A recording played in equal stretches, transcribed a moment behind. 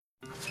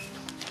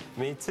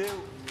Me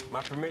too.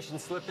 My permission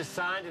slip is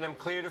signed and I'm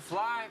clear to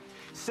fly.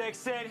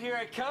 Sex ed, here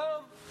I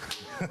come.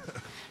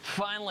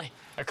 Finally,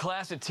 a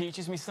class that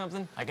teaches me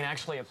something I can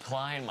actually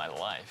apply in my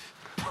life.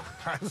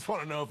 I just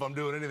want to know if I'm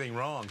doing anything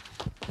wrong.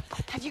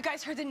 Have you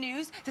guys heard the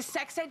news? The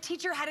sex ed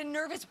teacher had a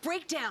nervous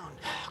breakdown.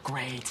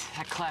 Great.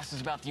 That class is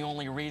about the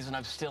only reason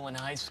I'm still in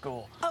high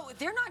school. Oh,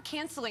 they're not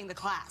canceling the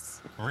class.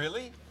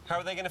 Really? How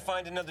are they going to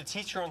find another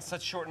teacher on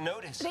such short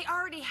notice? They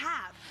already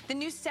have. The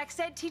new sex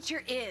ed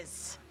teacher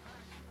is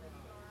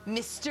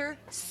Mr.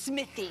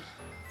 Smithy.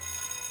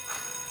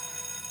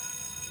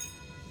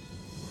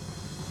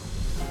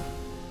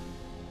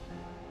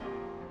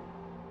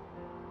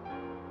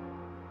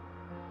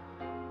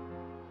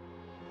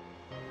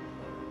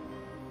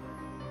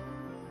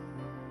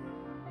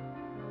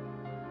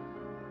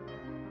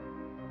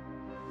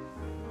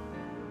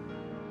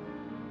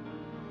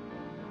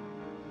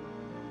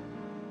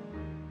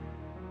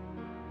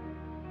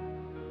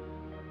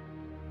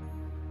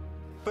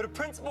 But a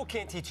principal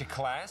can't teach a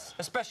class,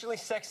 especially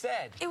sex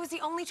ed. It was the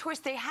only choice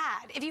they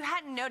had. If you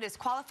hadn't noticed,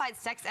 qualified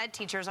sex ed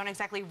teachers aren't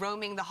exactly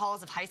roaming the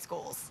halls of high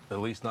schools. At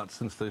least not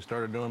since they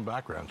started doing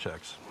background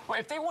checks. Well,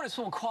 if they wanted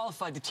someone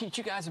qualified to teach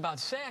you guys about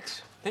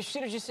sex, they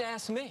should have just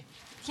asked me.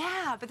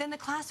 Yeah, but then the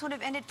class would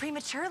have ended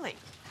prematurely.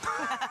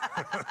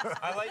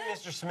 I like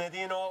Mr.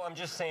 Smithy and all. I'm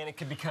just saying it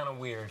could be kind of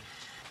weird.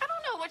 I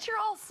don't know what you're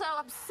all so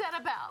upset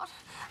about.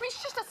 I mean,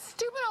 it's just a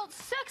stupid old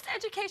sex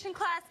education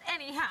class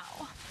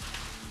anyhow.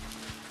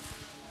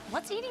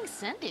 What's eating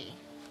Cindy?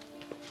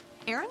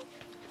 Aaron?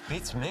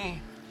 Beats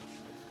me.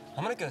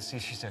 I'm gonna go see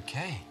if she's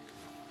okay.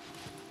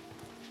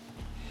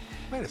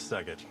 Wait a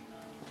second.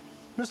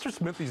 Mr.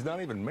 Smithy's not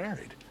even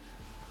married.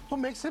 What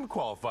makes him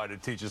qualified to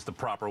teach us the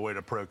proper way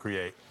to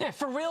procreate? Yeah,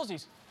 for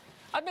realsies.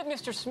 I bet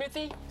Mr.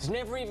 Smithy has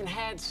never even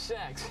had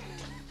sex.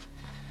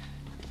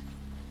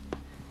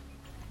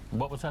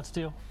 What was that,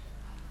 Steele?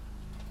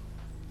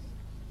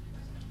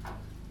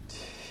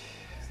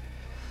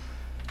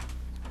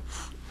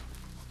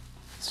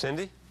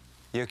 Cindy,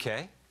 you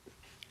okay?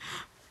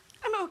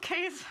 I'm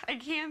okay as I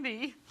can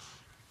be.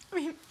 I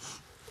mean,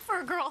 for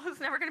a girl who's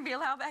never going to be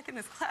allowed back in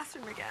this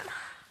classroom again.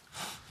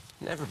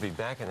 Never be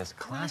back in this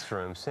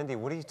classroom. Cindy,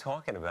 what are you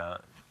talking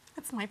about?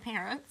 It's my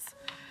parents.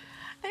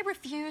 They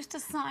refused to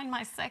sign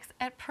my sex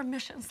ed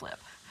permission slip.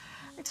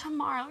 And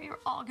tomorrow, you're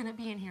all going to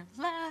be in here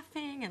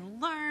laughing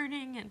and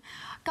learning and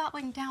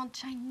gobbling down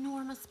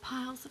ginormous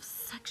piles of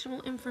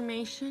sexual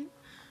information,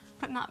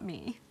 but not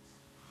me.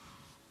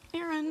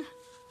 Aaron,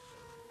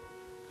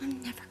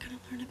 I'm never going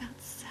to learn about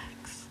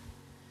sex.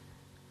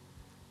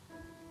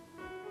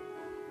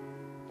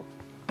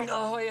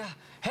 Oh, yeah.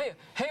 Hey,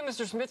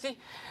 Mr. Smithy.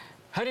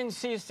 I didn't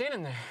see you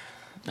standing there.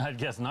 I'd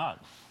guess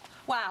not.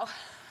 Wow,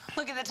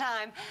 look at the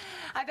time.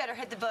 I better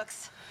hit the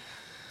books.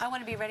 I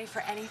want to be ready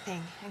for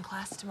anything in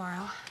class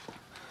tomorrow.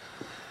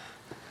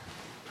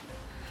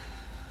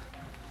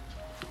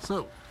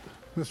 So,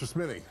 Mr.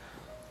 Smithy,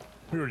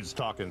 we were just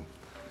talking.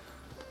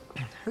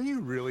 Are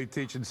you really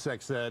teaching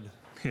sex ed?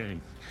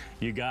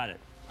 You got it.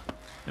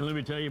 And let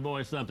me tell you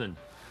boys something.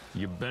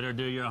 You better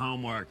do your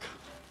homework.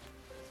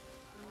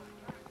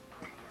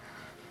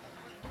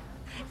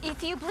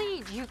 If you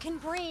bleed, you can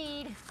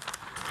breed.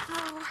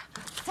 Oh,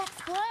 sex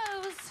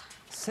blows.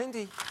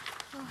 Cindy,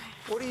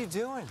 what are you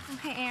doing?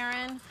 Okay,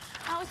 Aaron.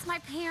 Oh, it's my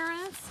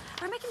parents.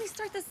 They're making me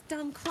start this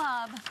dumb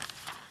club.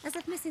 As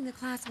if missing the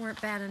class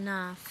weren't bad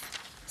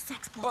enough.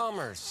 Sex blows.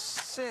 Bummer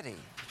City.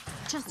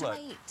 Just Look,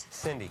 wait.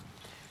 Cindy,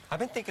 I've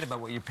been thinking about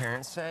what your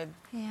parents said,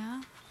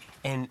 Yeah?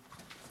 and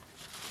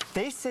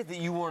they said that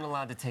you weren't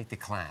allowed to take the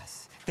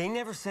class. They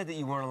never said that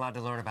you weren't allowed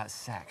to learn about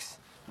sex.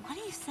 What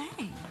are you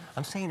saying?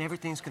 I'm saying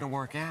everything's gonna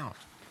work out.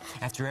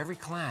 After every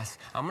class,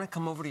 I'm gonna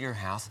come over to your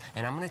house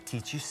and I'm gonna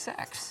teach you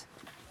sex.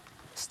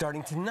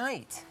 Starting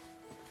tonight.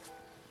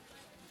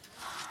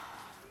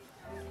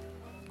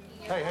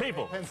 Hey,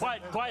 People,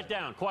 quiet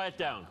down.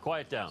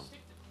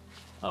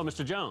 Oh,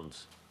 Mr.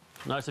 Jones,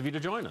 nice of you to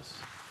join us.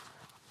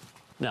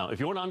 Now, if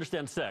you want to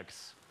understand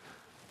sex,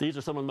 these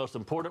are some of the most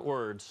important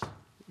words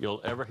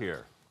you'll ever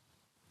hear.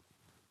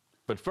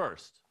 But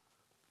first,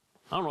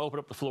 I want to open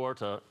up the floor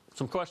to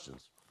some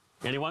questions.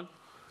 Anyone?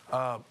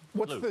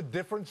 What's Luke. the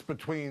difference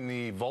between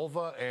the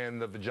vulva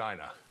and the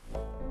vagina?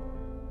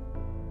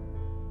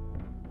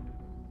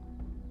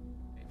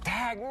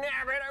 Dag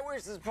nabbit, I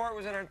wish this part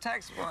was in our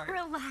textbook.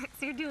 Relax,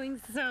 you're doing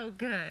so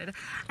good.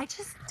 I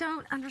just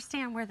don't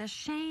understand where the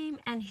shame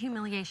and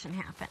humiliation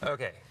happen.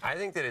 Okay, I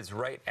think that it's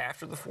right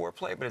after the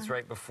foreplay, but it's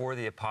right before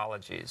the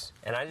apologies.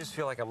 And I just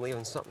feel like I'm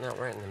leaving something out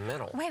right in the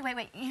middle. Wait.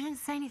 You didn't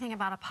say anything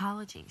about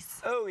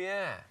apologies. Oh,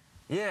 yeah.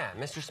 Yeah,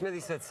 Mr. Smithy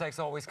said sex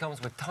always comes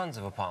with tons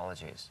of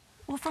apologies.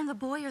 Well, from the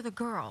boy or the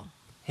girl?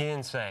 He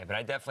didn't say, but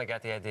I definitely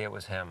got the idea it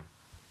was him.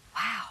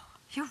 Wow,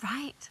 you're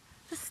right.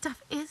 This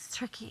stuff is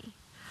tricky.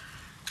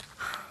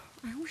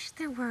 I wish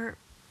there were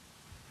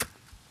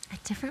a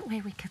different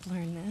way we could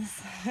learn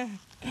this.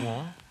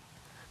 What?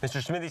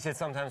 Mr. Smithy said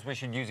sometimes we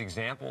should use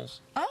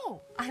examples. Oh,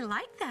 I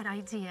like that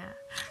idea.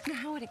 Now,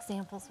 how would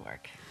examples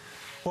work?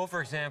 Well, for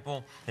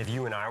example, if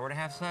you and I were to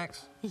have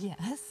sex,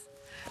 Yes.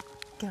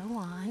 Go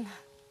on.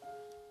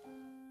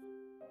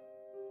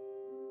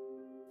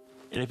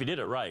 And if he did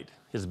it right,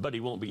 his buddy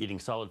won't be eating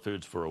solid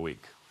foods for a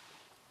week.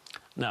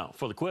 Now,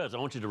 for the quiz, I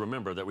want you to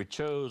remember that we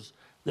chose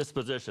this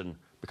position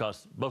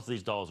because both of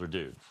these dolls are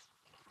dudes.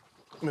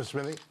 Miss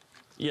Smithy,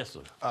 Yes,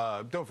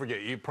 sir. don't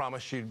forget, you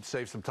promised you'd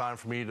save some time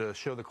for me to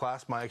show the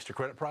class my extra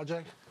credit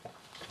project?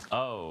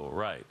 Oh,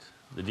 right,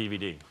 the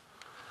DVD.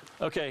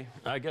 Okay,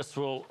 I guess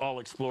we'll all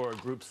explore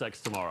group sex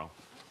tomorrow.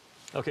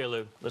 Okay,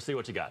 Lou, let's see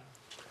what you got.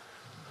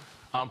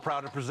 I'm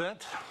proud to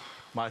present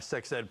my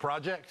sex ed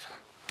project,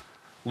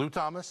 Lou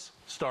Thomas,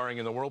 starring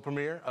in the world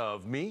premiere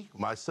of Me,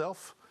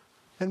 Myself,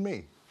 and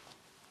Me.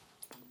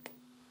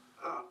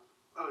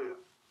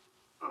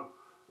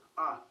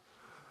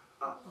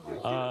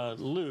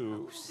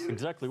 Lou,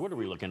 exactly what are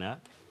we looking at?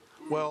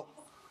 Well,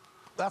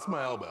 that's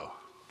my elbow.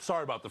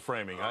 Sorry about the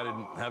framing. I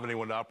didn't have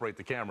anyone to operate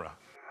the camera.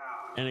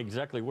 And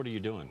exactly what are you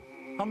doing?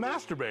 I'm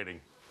masturbating.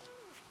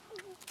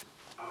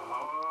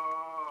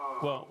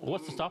 Well,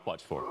 what's the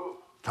stopwatch for?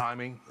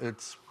 Timing.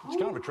 It's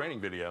kind of a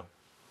training video.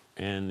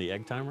 And the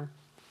egg timer?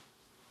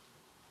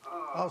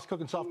 I was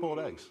cooking soft-boiled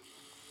eggs.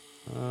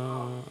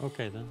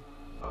 Okay then.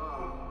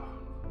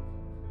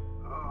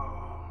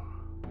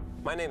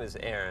 My name is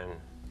Aaron.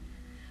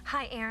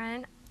 Hi,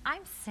 Aaron.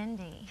 I'm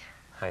Cindy.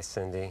 Hi,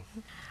 Cindy.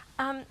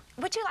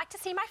 Would you like to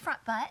see my front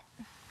butt?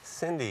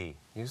 Cindy,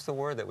 use the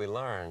word that we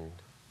learned.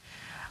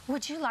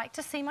 Would you like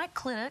to see my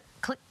Clitoris.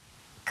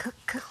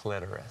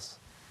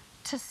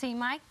 to see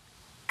my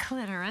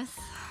clitoris?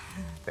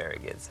 Very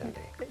good,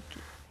 Cindy. Thank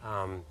you.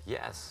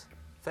 Yes,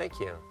 thank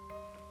you.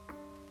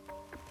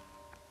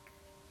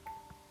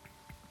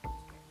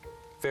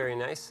 Very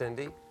nice,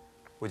 Cindy.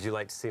 Would you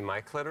like to see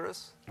my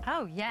clitoris?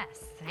 Oh, yes,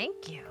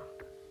 thank you.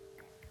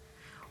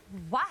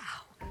 Wow,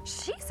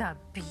 she's a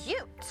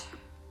beaut.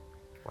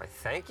 Why,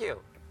 thank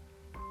you.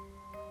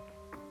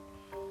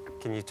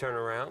 Can you turn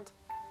around?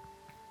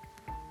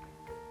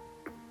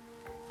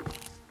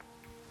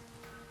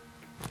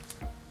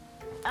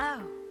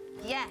 Oh,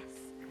 yes.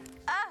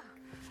 Oh,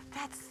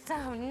 that's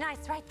so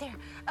nice right there.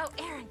 Oh,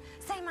 Aaron,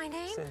 say my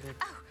name. Cindy.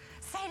 Oh,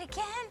 say it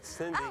again.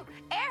 Cindy. Oh,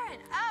 Aaron.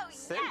 Oh,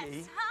 Cindy.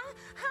 yes. Huh?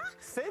 Huh?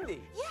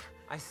 Cindy! Yeah.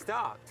 I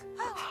stopped.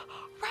 Oh,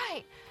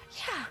 right.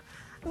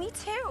 Yeah, me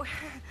too.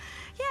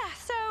 Yeah,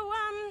 so,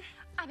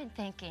 I've been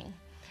thinking,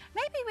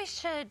 maybe we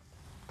should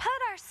put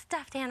our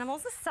stuffed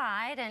animals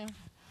aside and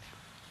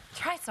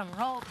try some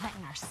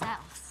role-playing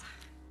ourselves.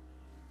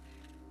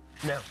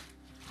 No,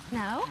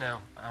 No? no,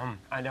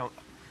 I don't.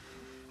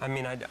 I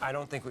mean, I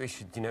don't think we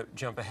should,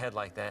 jump ahead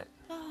like that.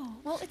 Oh,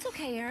 well, it's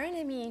okay, Aaron.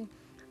 I mean,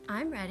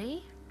 I'm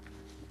ready.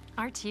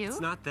 Aren't you? It's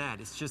not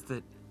that. It's just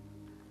that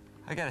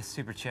I got a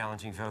super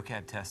challenging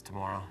vocab test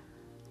tomorrow.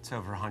 It's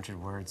over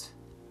 100 words.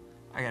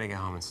 I gotta go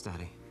home and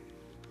study.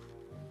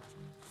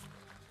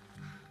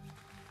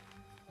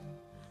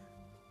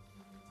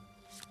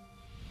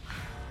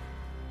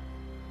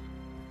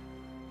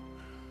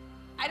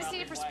 I just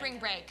need it for spring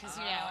break, because,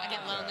 I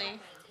get lonely.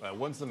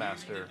 One's the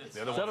master,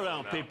 the other Settle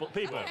one's down, people.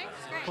 People. Okay,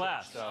 great.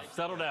 Class,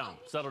 settle down,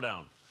 settle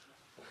down.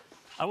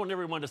 I want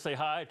everyone to say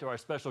hi to our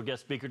special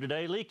guest speaker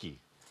today, Leaky.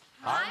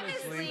 Hi,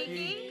 Miss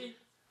Leaky.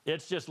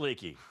 It's just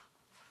Leaky.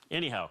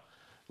 Anyhow,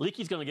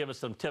 Leaky's going to give us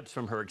some tips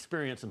from her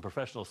experience in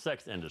professional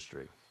sex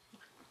industry.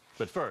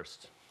 But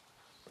first,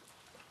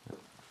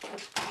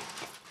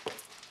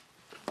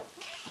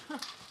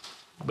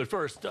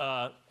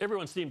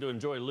 everyone seemed to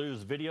enjoy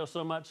Lou's video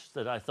so much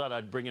that I thought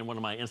I'd bring in one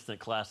of my instant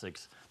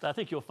classics that I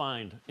think you'll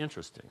find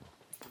interesting.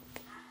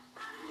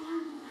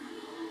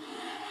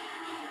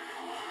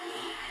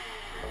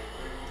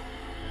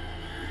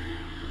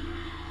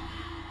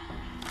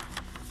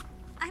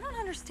 I don't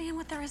understand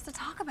what there is to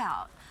talk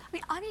about. I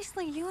mean,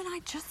 obviously, you and I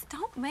just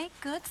don't make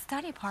good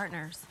study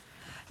partners.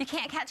 You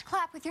can't catch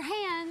clap with your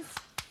hands.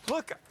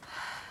 Look,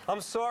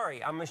 I'm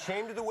sorry. I'm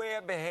ashamed of the way I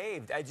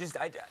behaved.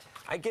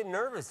 I get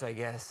nervous, I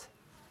guess.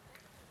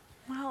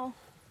 Well,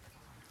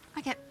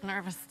 I get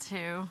nervous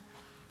too.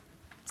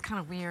 It's kind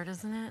of weird,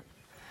 isn't it?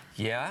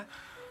 Yeah?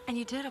 And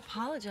you did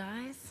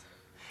apologize.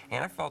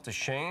 And I felt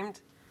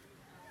ashamed.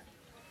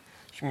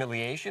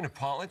 Humiliation,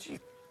 apology.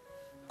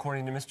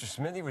 According to Mr.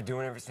 Smithy, we're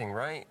doing everything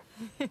right.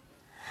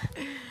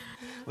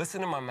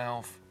 Listen to my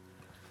mouth.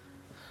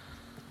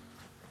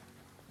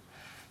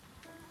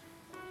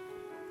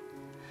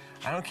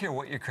 I don't care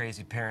what your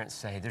crazy parents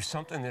say. There's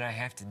something that I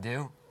have to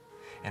do,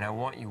 and I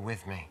want you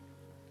with me.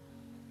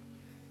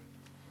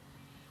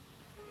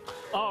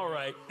 All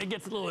right, it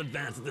gets a little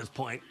advanced at this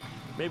point.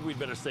 Maybe we'd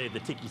better save the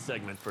tiki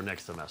segment for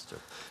next semester.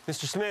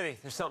 Mr. Smithy,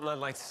 there's something I'd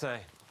like to say.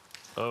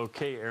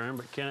 Okay, Aaron,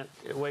 but can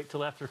it wait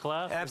till after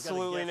class?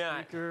 Absolutely We've got a guest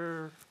not.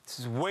 speaker. This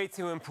is way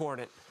too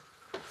important,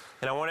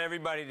 and I want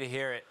everybody to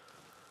hear it.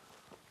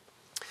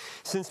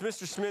 Since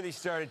Mr. Smithy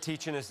started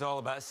teaching us all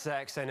about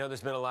sex, I know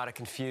there's been a lot of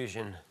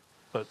confusion.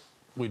 But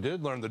we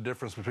did learn the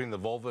difference between the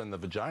vulva and the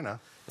vagina.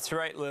 That's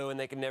right, Lou, and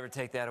they can never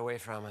take that away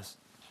from us.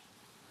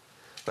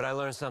 But I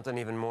learned something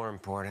even more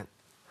important.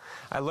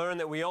 I learned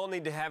that we all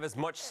need to have as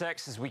much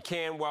sex as we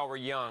can while we're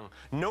young,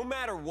 no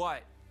matter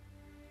what.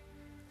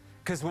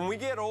 Because when we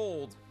get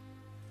old,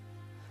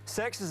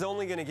 sex is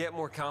only going to get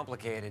more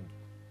complicated.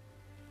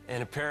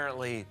 And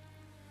apparently,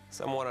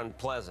 somewhat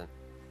unpleasant.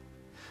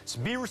 So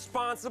be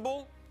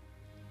responsible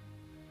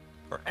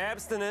or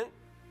abstinent.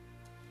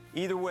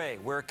 Either way,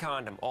 wear a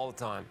condom all the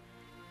time.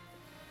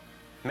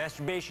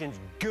 Masturbation's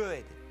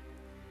good.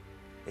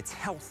 It's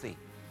healthy.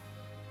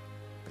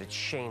 But it's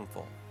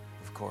shameful,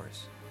 of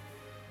course.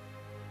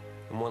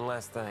 And one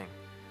last thing.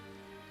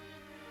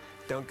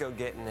 Don't go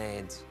getting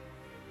AIDS.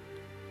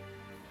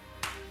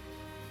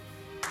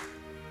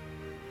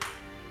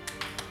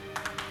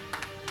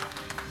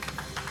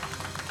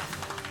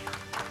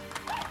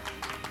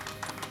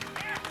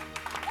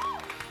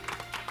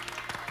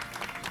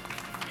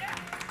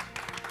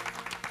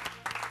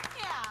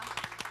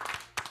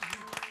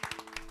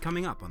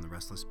 Coming up on the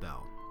Restless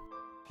Bell.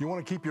 You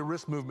want to keep your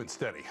wrist movement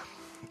steady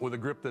with a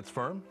grip that's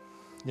firm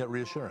yet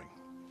reassuring.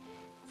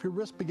 If your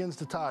wrist begins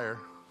to tire,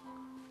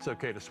 it's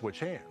okay to switch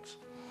hands.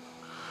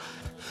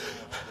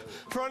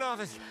 Front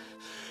office,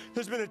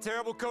 there's been a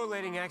terrible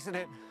collating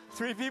accident.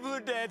 3 people are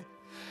dead.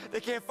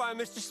 They can't find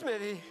Mr.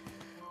 Smithy.